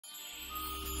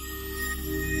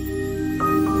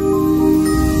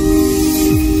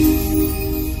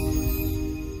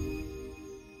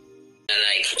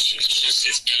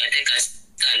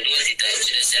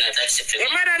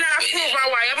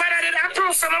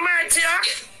married to you?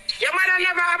 Your mother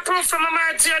never approved for my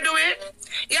marriage to you, do it?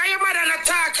 Yeah, your mother not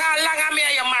talk how long I'm here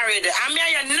you married. I'm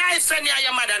here you nice when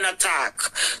your mother not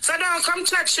talk. So don't come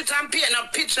chat shit and paint no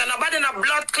picture. Nobody no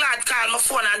blood clot call my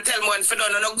phone and tell me when for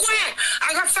done. No go ahead.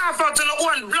 I got start out to no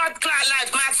own blood clot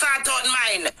life, my start out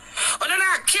mine. And then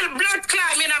I kill blood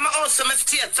clot me in my house so I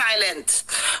stay silent.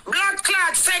 Blood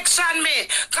clot section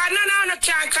me. Cause none of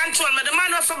can control me. The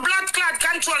man was for blood clot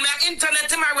control me.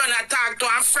 Internet him I run and talk to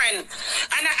a friend.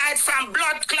 And I hide from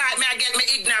blood clot. Me I get me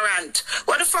ignorant.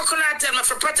 What the fuck can I tell me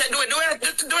for protect? Do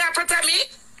I protect me?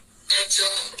 I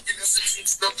didn't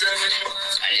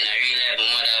really have my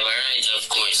mother have a right, of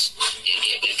course. You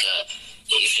get me, cause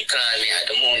if you call me at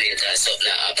the moment or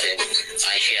something happen,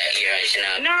 I should hear and she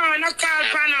not. No call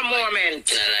for no moment.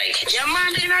 You know, like your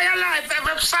man in your life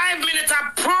every 5 minutes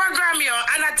I program you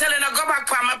and I tell you to go back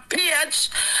from my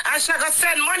page and she go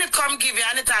send money come give you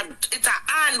and it's a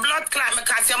hand blood clot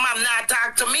because your mom not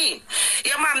talk to me.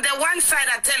 Your mom the one side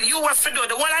I tell you what to do.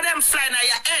 The one of them flying on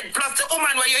your head plus the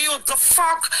woman where you used to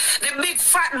fuck the big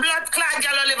fat blood clot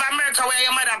girl who live in America where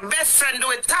your mother best friend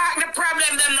do it. Talk the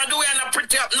problem them not do it and not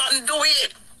pretty up nothing do it.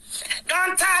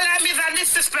 Don't tell them it's a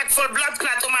disrespectful blood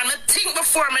clot woman. Me think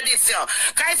before me this yo.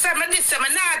 Cause I said me this yo, me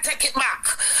not take it back.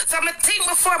 So me think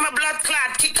before my blood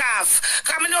clot kick off.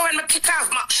 Cause me know when me kick off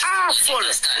my awful.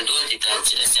 Understand, don't it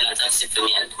until they send a taxi for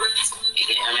me and you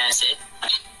get what I say?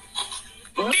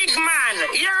 Big man,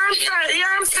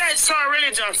 you're saying so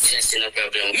religious. You don't see no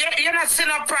problem. You not see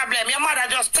no problem. Your mother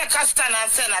just take a stand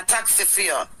and send a taxi for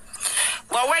you.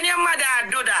 But when your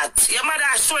mother do that, your mother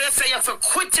show you say you have to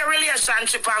quit your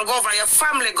relationship and go over your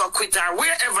family go quit or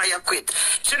wherever you quit.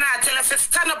 She not tell you to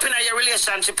stand up in your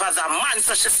relationship as a man,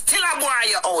 so she still a boy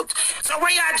you out. So when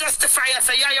you justify you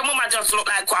say, yeah, your mama just look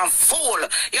like one fool.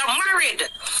 You're married.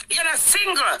 You're not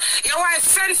single. Your wife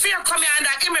send for you come here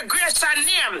under immigration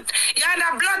name. You're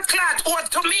under blood clot owed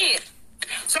to me.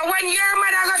 So when your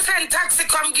mother go send taxi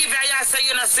come give you, you say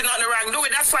you not see nothing wrong. Do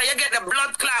it. That's why you get the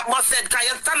blood clot busted. Cause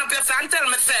you stand up yourself and tell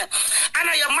me say, I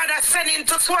know your mother send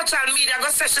into social media, go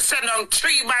say she send on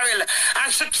 3 barrel and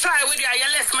she try with you. You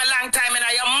left me long time in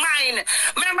your mind.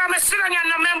 Remember me sit on you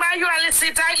and remember you and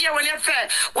listen to hear when you say,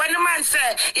 when the man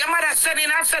say, your mother send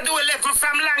in and say do it left me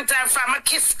from long time from a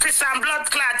kiss Chris and blood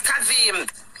clot Kazim.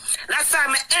 That's why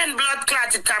I end blood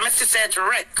clotted because my sister said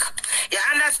wreck. You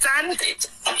understand?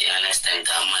 You understand,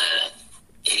 mother?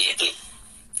 You get me?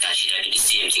 That she do the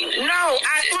same thing. No,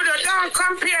 don't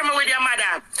compare me with your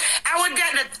mother. I would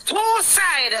get the 2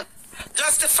 sides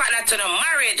just the fact that you're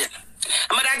married.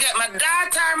 I'm going to get my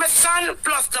daughter and my son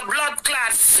plus the blood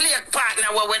clot flake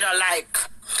partner what we don't like.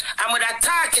 I'm going to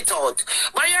talk it out.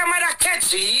 But your mother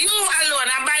catch you alone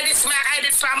and by this me I hide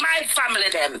it from my family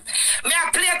them. Me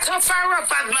I play tough and rough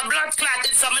as my blood clot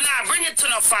is so me not bring it to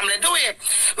no family. Do it.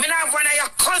 Me not have one of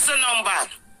your cousin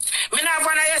number. Me not have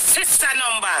one of your sister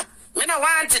number. Me not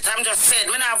want it, I'm just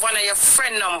saying. Me not have one of your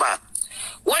friend number.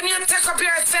 When you take up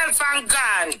yourself and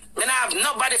gone, me not have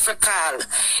nobody for call.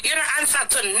 You don't answer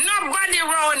to nobody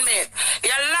around me. You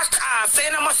lock off, so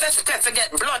you don't must expect to get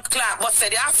blood clot. But say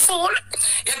you're a fool.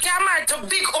 You can't marry to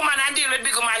big woman and deal with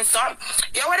big woman, son.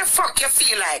 You what the fuck you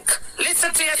feel like?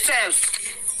 Listen to yourself.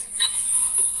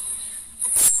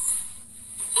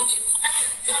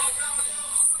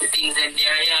 The things that they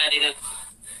are hard, you know.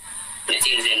 The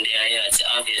things that they are hard,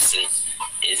 obviously.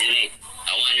 Isn't it?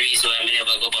 And one reason why I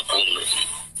never go back home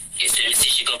is when I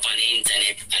see she go up on the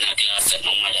internet and I class up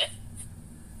my mother.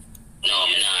 No,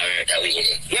 I'm not heard that way.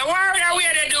 You worry that way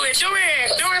to do it. Do it.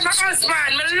 Do it, my husband.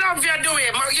 I love you, do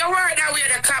it. You worry that way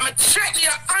to come. I check you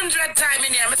 100 times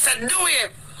in here. I said, do it.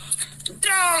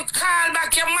 Don't call back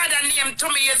your mother name to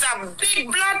me. He's a big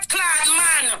blood clot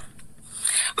man.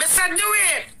 I said, do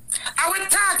it. I will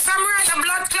talk some right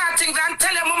blood clotting and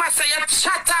tell your mama say you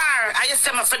chatter. I just say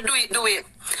me for do it.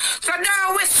 So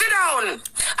don't we sit down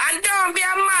and don't be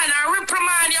a man and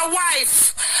reprimand your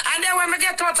wife. And then when we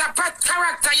get out of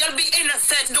character, you'll be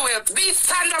innocent. Do it. Be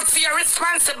stand up for your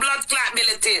responsible blood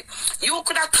clotability. You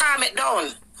could have calmed it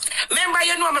down. Remember,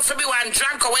 you know me for be one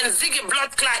drunker when Ziggy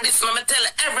blood clot this, me tell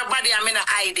everybody I'm gonna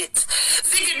hide it.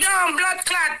 Ziggy down blood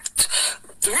clot.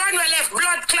 Run well left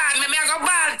blood clot me I go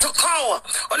ball to cow.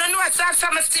 And I know it's not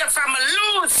some mistake from me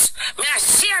lose. Me I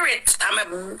share it. And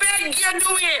me beg you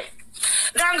do it.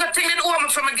 Don't go think it over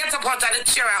from me get up out of the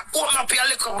chair and open up your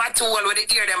little battle with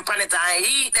the ear them pan it and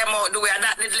eat them out the way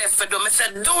that did left for them. I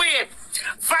said do it.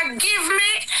 Forgive me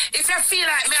if you feel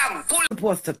like me a bull.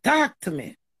 Supposed to talk to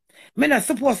me. Me not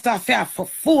supposed to have for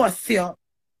force you.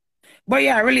 But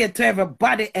you relate to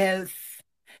everybody else.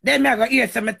 Then me I go hear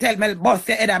some tell me bust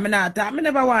your head and me not talk. Me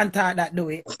never want to talk that do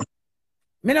it.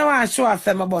 Me no want to show off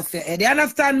some bust your head. You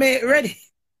understand me? Ready?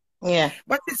 Yeah.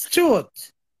 But it's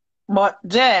truth. But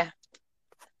Jay.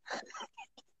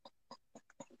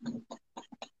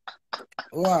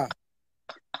 What?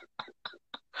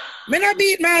 Me not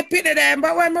beat my pit of them,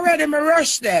 but when me ready, me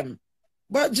rush them.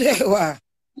 But Jay, what?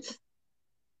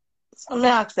 So me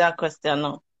ask you a question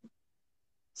now.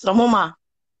 So mama,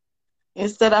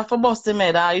 instead of busting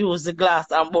head, I use the glass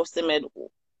and busting head.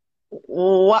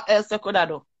 What else you could have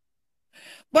do?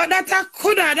 But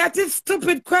that is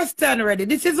stupid question already.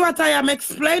 This is what I am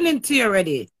explaining to you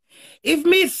already. If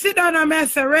me sit down and I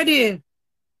say, ready,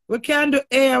 we can do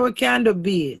A, we can do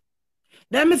B.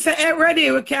 Then me say, hey, ready,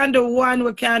 we can do 1,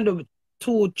 we can do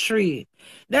 2, 3.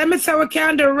 Then me say, we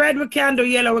can do red, we can do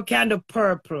yellow, we can do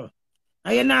purple.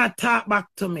 And you not talk back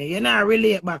to me. You not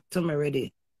relate back to me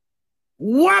already.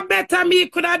 What better me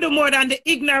could I do more than the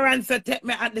ignorance that take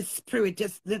me at the spirit,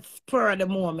 just the spur of the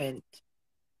moment?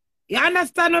 You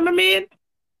understand what I mean?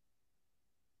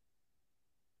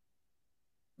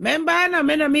 Remember,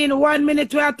 I mean 1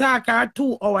 minute we attack or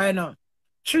 2 hours, you know.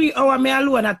 3 hours me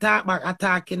alone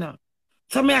attack, you know.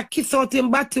 So me a kiss out in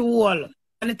body wall.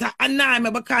 And it annoy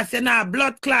me because you know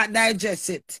blood clot digest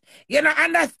it. You know,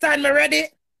 understand me ready?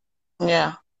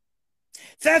 Yeah.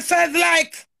 So it's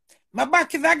like my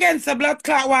back is against the blood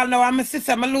clot wall now and my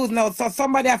sister me lose now. So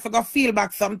somebody have to go feel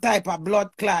back some type of blood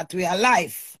clot with a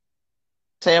life.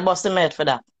 So you bust the made for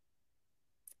that?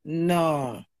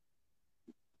 No.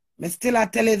 Me still I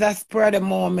tell you that spur of the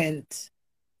moment.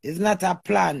 It's not a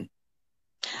plan.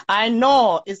 I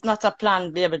know it's not a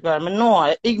plan, baby girl. I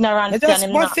know ignorance You just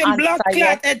can busting blood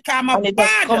clot head come up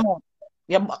bad.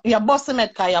 You're busting head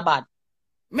because you're bad.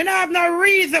 Me not have no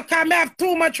reason because I have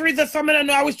too much reason so I don't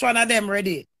know which one of them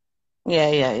ready.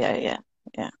 Yeah.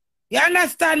 You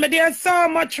understand me? There's so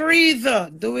much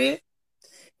reason. Do it.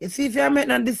 You see, if you make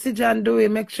a decision, do it.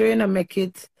 Make sure you don't make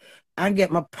it and get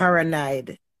my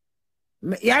paranoid.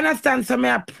 You understand? So me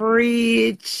I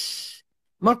preach,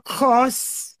 my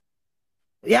cuss.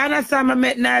 You understand? I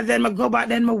make noise, then I go back,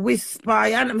 then I whisper.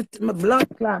 You understand? My blood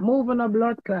clot, moving a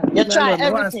blood clot. You try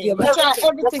everything. You try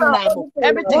everything, Bible.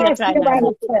 Everything you try. I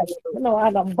don't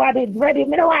want nobody ready.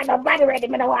 I don't want nobody ready.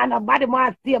 I don't want nobody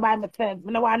more stay by myself.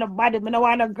 I don't want nobody. I don't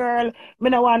want a girl. I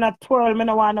don't want a twirl. I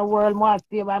don't want a world more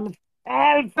stay by myself.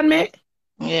 Me?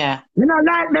 Yeah. I don't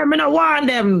like them. I don't want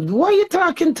them. Why are you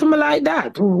talking to me like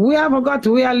that? We haven't got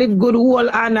to live good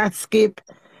whole and escape.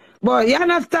 But you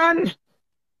understand?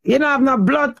 You don't have no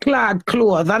blood clot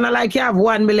clothes. And I like you have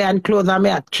 1 million clothes and me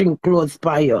have 3 clothes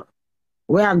for you.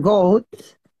 We are go out,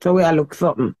 so we are look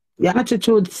something. Your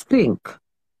attitude stink.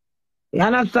 You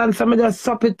understand? Somebody just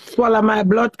sup it, swallow my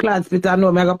blood clots, but I know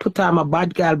I'm going to put on my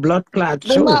bad girl blood clot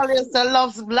shoes. The always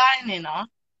loves blind, you know?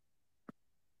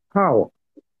 How?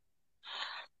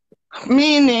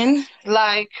 Meaning,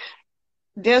 like,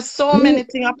 there's so many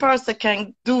things a person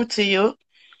can do to you,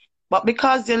 but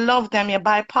because you love them, you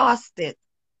bypassed it.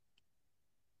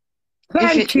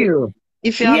 Thank you.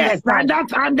 If you yes,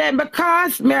 understand. and then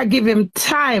because me I give him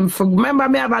time for, remember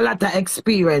me have a lot of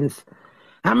experience.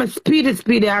 I'm a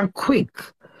speedy and quick.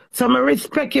 So I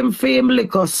respect him for him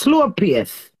liquor, slow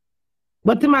pace.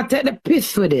 But him I take the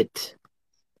piss with it.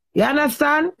 You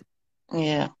understand?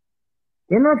 Yeah.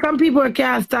 You know, some people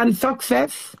can't stand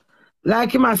success.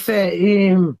 Like him I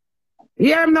say,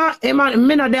 yeah,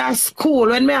 me not there at school.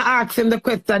 When me ask him the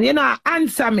question, you know,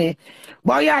 answer me.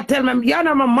 But you tell me, you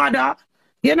know my mother,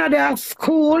 you know there at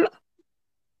school.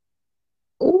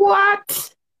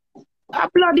 What? A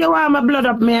blood you want my blood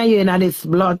up me and you in this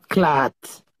blood clot.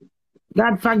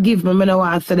 God forgive me, I don't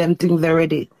want to say them things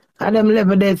already. And them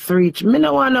level they reach. Me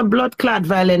don't want a blood clot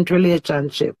violent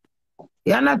relationship.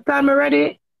 You understand me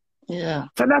ready? Yeah.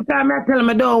 So that time I tell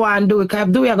them I don't want to do it. Because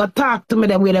if do it, I go talk to me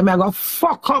them way, them I go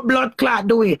fuck up blood clot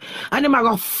do it. And them I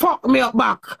go fuck me up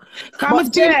back. Because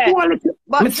I see quality.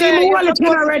 I see quality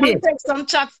already. Take some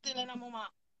chat still in a moment.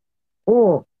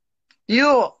 Oh.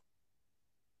 You.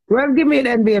 Well, give me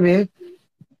then, baby.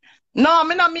 No,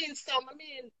 I don't mean so. I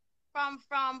mean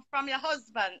from your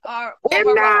husband or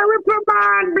Him now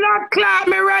reprimand blood clot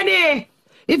me ready.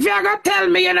 If you gonna tell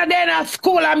me you're not there at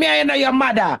school and me you know your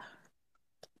mother,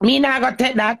 me not gonna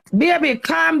take that. Baby,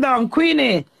 calm down,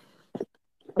 Queenie.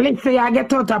 Listen, I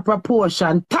get out of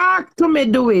proportion. Talk to me,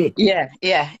 do it. Yeah.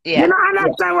 You know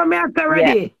understand what me have to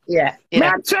ready? Yeah. Me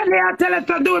actually I tell her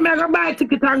to do it, me go buy a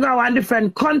ticket and go on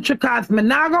different country cause me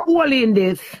now go all in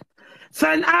this.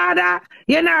 So in order,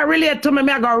 you not relate to me,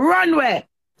 I go run away.